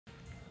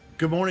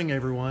Good morning,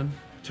 everyone.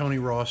 Tony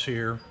Ross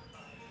here.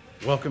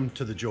 Welcome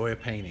to the Joy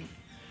of Painting.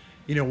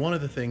 You know, one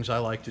of the things I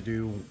like to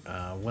do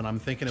when I'm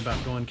thinking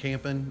about going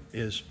camping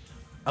is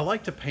I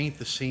like to paint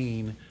the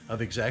scene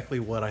of exactly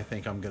what I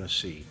think I'm going to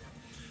see.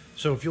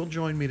 So if you'll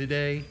join me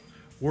today,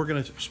 we're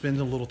going to spend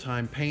a little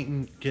time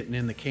painting, getting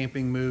in the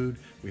camping mood.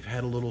 We've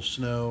had a little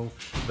snow,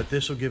 but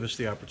this will give us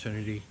the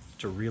opportunity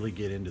to really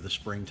get into the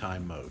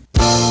springtime mode.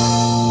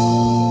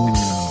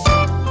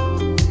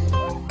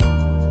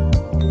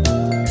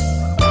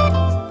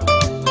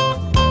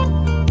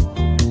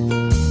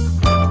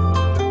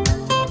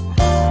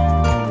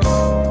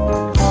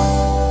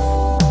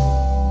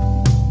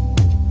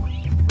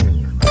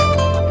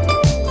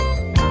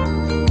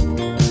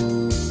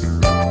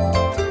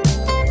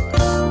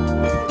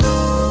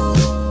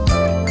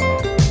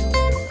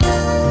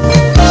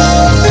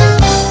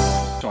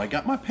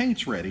 Got my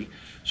paints ready,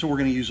 so we're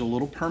going to use a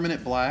little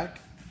permanent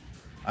black.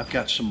 I've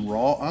got some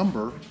raw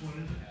umber,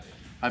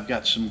 I've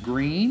got some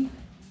green,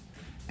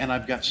 and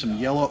I've got some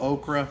yellow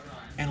ochre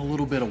and a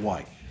little bit of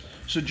white.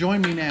 So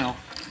join me now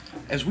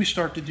as we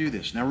start to do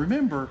this. Now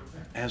remember,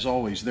 as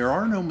always, there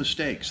are no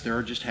mistakes, there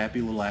are just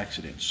happy little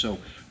accidents. So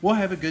we'll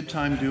have a good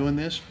time doing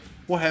this,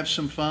 we'll have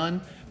some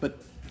fun, but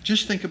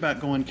just think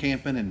about going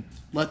camping and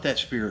let that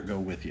spirit go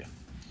with you.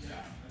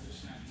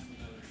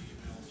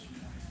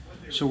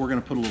 So we're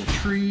going to put a little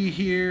tree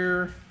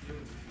here.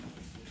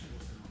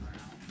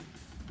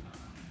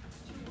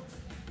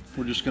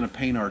 We're just going to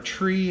paint our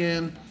tree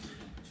in.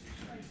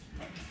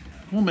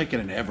 We'll make it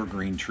an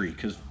evergreen tree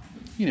because,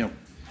 you know,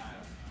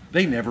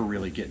 they never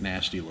really get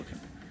nasty looking.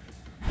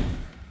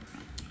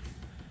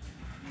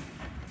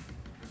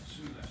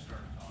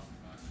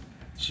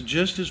 So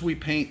just as we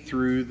paint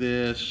through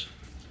this,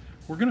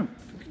 we're going to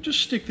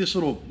just stick this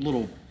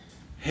little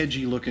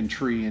hedgy looking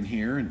tree in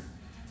here. And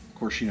of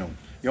course, you know,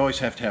 you always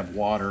have to have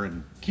water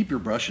and keep your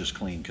brushes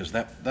clean because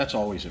that's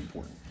always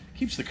important.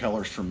 Keeps the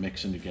colors from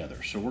mixing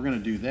together. So we're going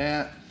to do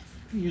that.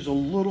 Use a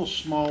little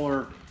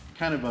smaller,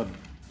 kind of a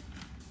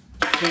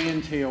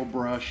fantail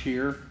brush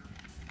here.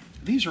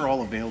 These are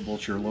all available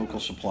at your local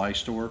supply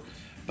store,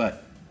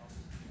 but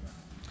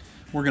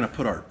we're going to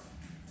put our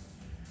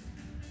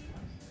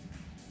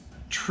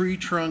tree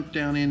trunk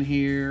down in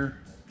here,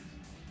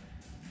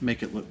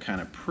 make it look kind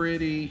of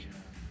pretty.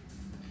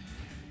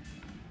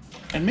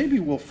 And maybe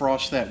we'll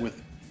frost that with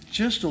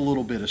just a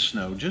little bit of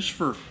snow, just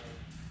for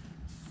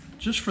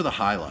the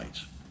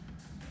highlights.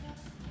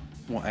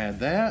 We'll add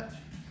that,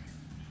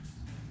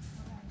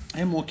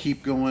 and we'll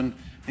keep going.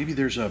 Maybe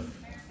there's a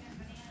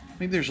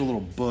little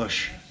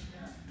bush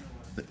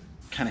that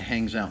kind of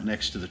hangs out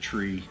next to the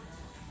tree.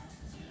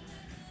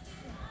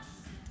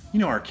 You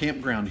know, our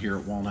campground here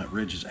at Walnut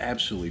Ridge is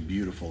absolutely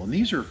beautiful, and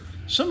these are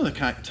some of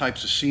the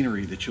types of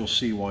scenery that you'll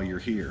see while you're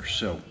here.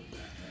 So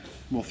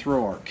we'll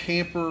throw our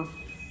camper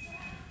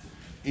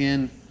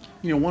in.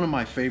 You know, one of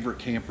my favorite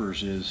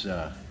campers is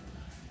a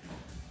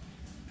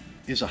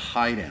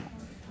hideout.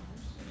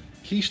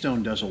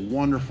 Keystone does a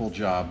wonderful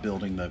job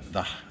building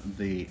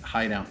the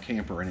hideout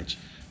camper, and it's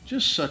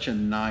just such a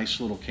nice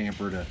little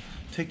camper to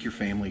take your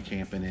family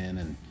camping in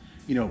and,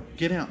 you know,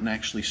 get out and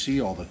actually see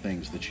all the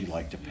things that you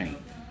like to paint.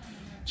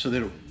 So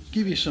that'll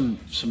give you some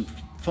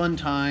fun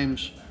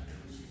times.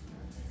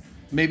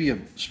 Maybe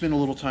spend a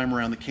little time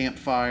around the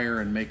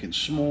campfire and making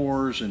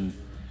s'mores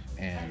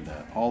and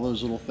all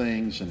those little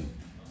things, and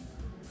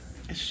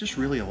it's just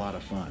really a lot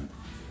of fun.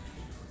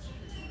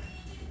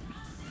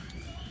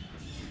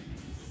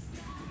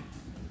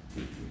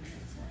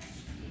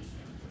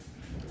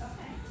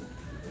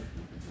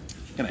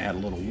 Gonna add a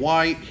little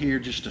white here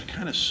just to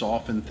kind of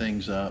soften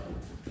things up.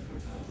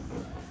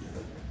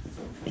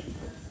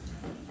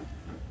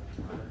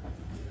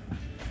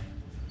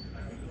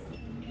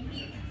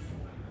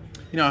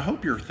 You know, I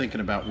hope you're thinking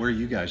about where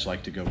you guys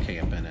like to go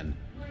camping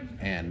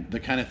and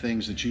the kind of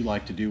things that you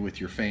like to do with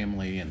your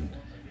family, and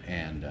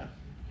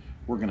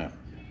we're gonna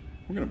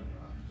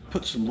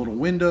put some little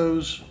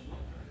windows.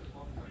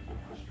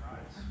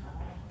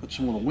 Put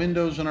some little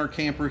windows in our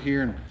camper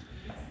here, and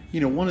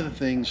you know, one of the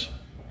things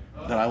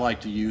that I like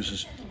to use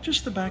is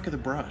just the back of the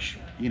brush.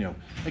 You know,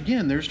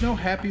 again, there's no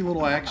happy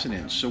little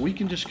accidents, so we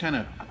can just kind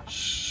of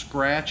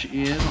scratch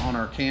in on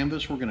our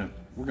canvas. We're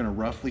gonna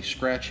roughly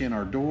scratch in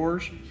our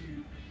doors.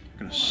 We're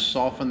gonna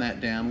soften that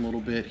down a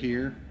little bit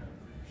here,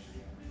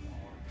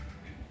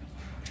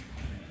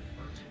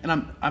 and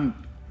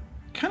I'm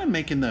kind of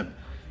making the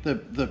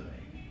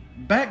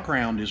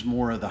background is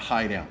more of the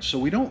hideout, so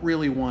we don't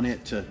really want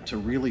it to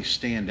really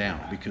stand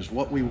out, because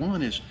what we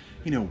want is,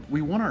 you know,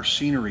 we want our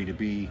scenery to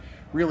be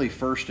really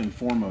first and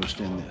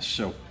foremost in this.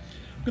 So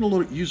I'm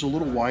going to use a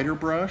little wider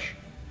brush.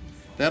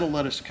 That'll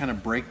let us kind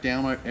of break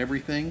down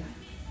everything.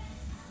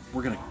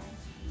 We're going to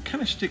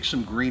kind of stick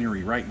some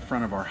greenery right in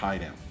front of our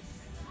hideout.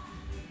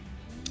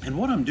 And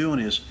what I'm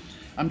doing is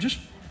I'm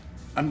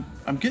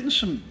getting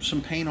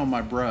some paint on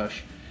my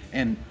brush,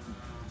 and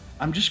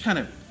I'm just kind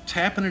of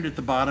tapping it at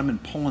the bottom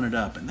and pulling it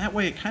up, and that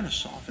way it kind of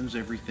softens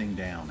everything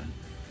down. And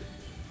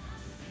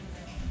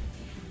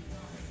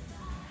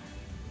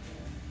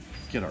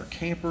get our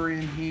camper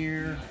in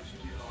here.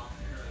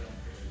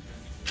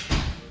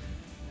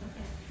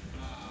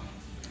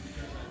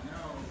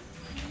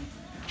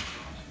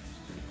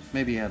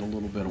 Maybe add a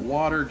little bit of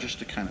water just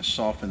to kind of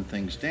soften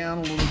things down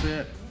a little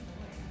bit.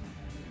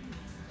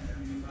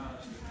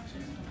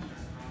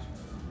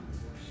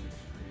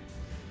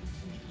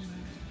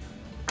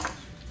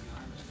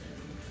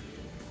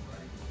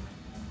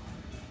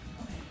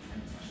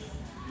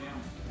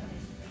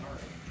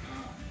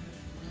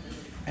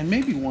 And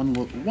maybe one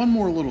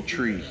more little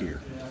tree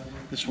here.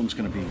 This one's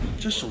going to be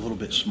just a little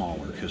bit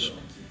smaller because,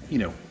 you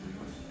know,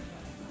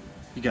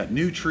 you got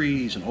new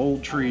trees and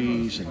old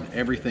trees and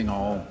everything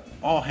all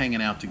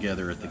hanging out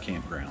together at the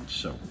campground.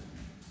 So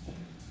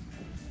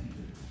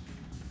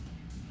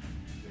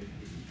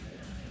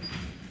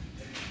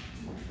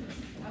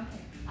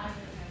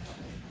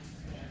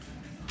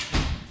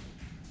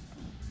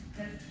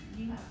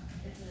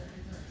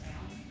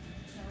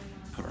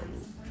put our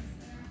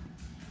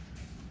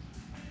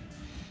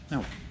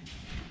now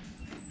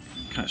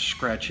kind of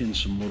scratch in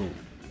some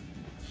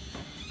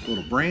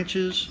little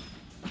branches.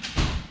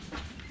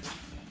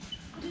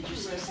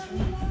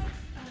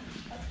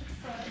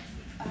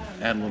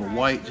 Add a little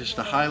white just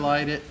to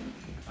highlight it.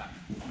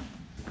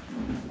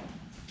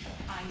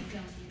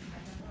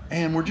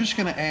 And we're just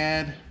going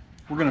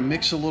to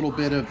mix a little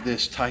bit of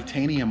this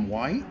titanium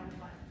white,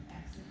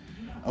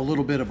 a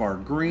little bit of our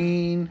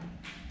green,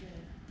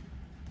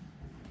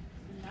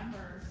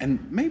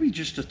 and maybe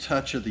just a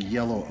touch of the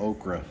yellow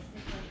ochre.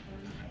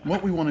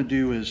 What we want to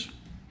do is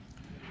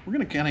we're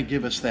going to kind of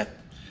give us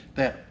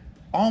that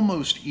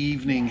almost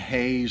evening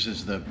haze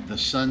as the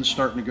sun's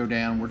starting to go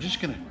down. We're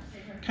just going to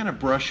kind of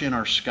brush in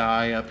our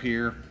sky up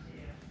here.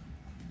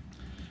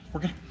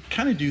 We're going to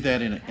kind of do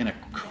that in a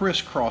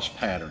crisscross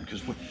pattern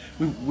because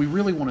we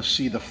really want to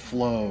see the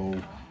flow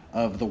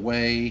of the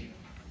way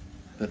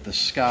that the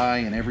sky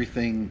and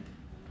everything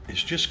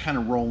is just kind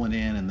of rolling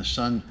in and the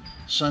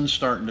sun's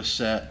starting to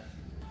set.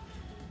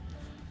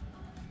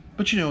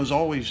 But you know, as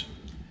always,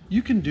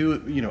 you can do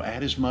it, you know,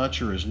 add as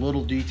much or as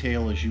little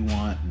detail as you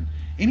want, and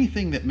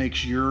anything that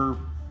makes your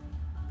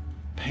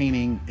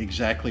painting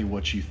exactly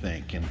what you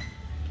think. And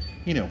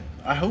you know,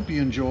 I hope you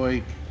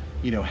enjoy,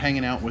 you know,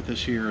 hanging out with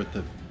us here at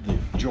the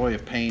Joy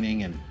of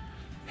Painting and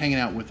hanging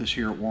out with us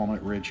here at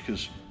Walnut Ridge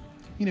because,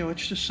 you know,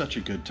 it's just such a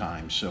good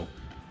time. So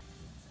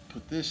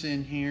put this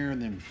in here,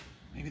 and then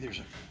maybe there's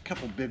a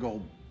couple big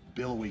old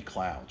billowy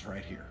clouds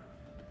right here.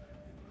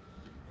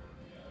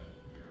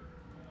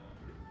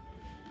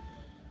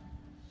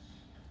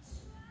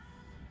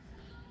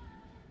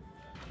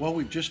 Well,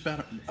 we've just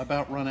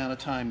about run out of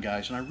time,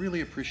 guys, and I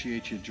really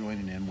appreciate you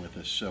joining in with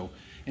us. So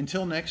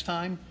until next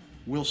time,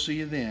 we'll see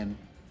you then.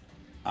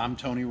 I'm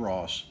Tony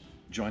Ross.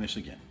 Join us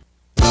again.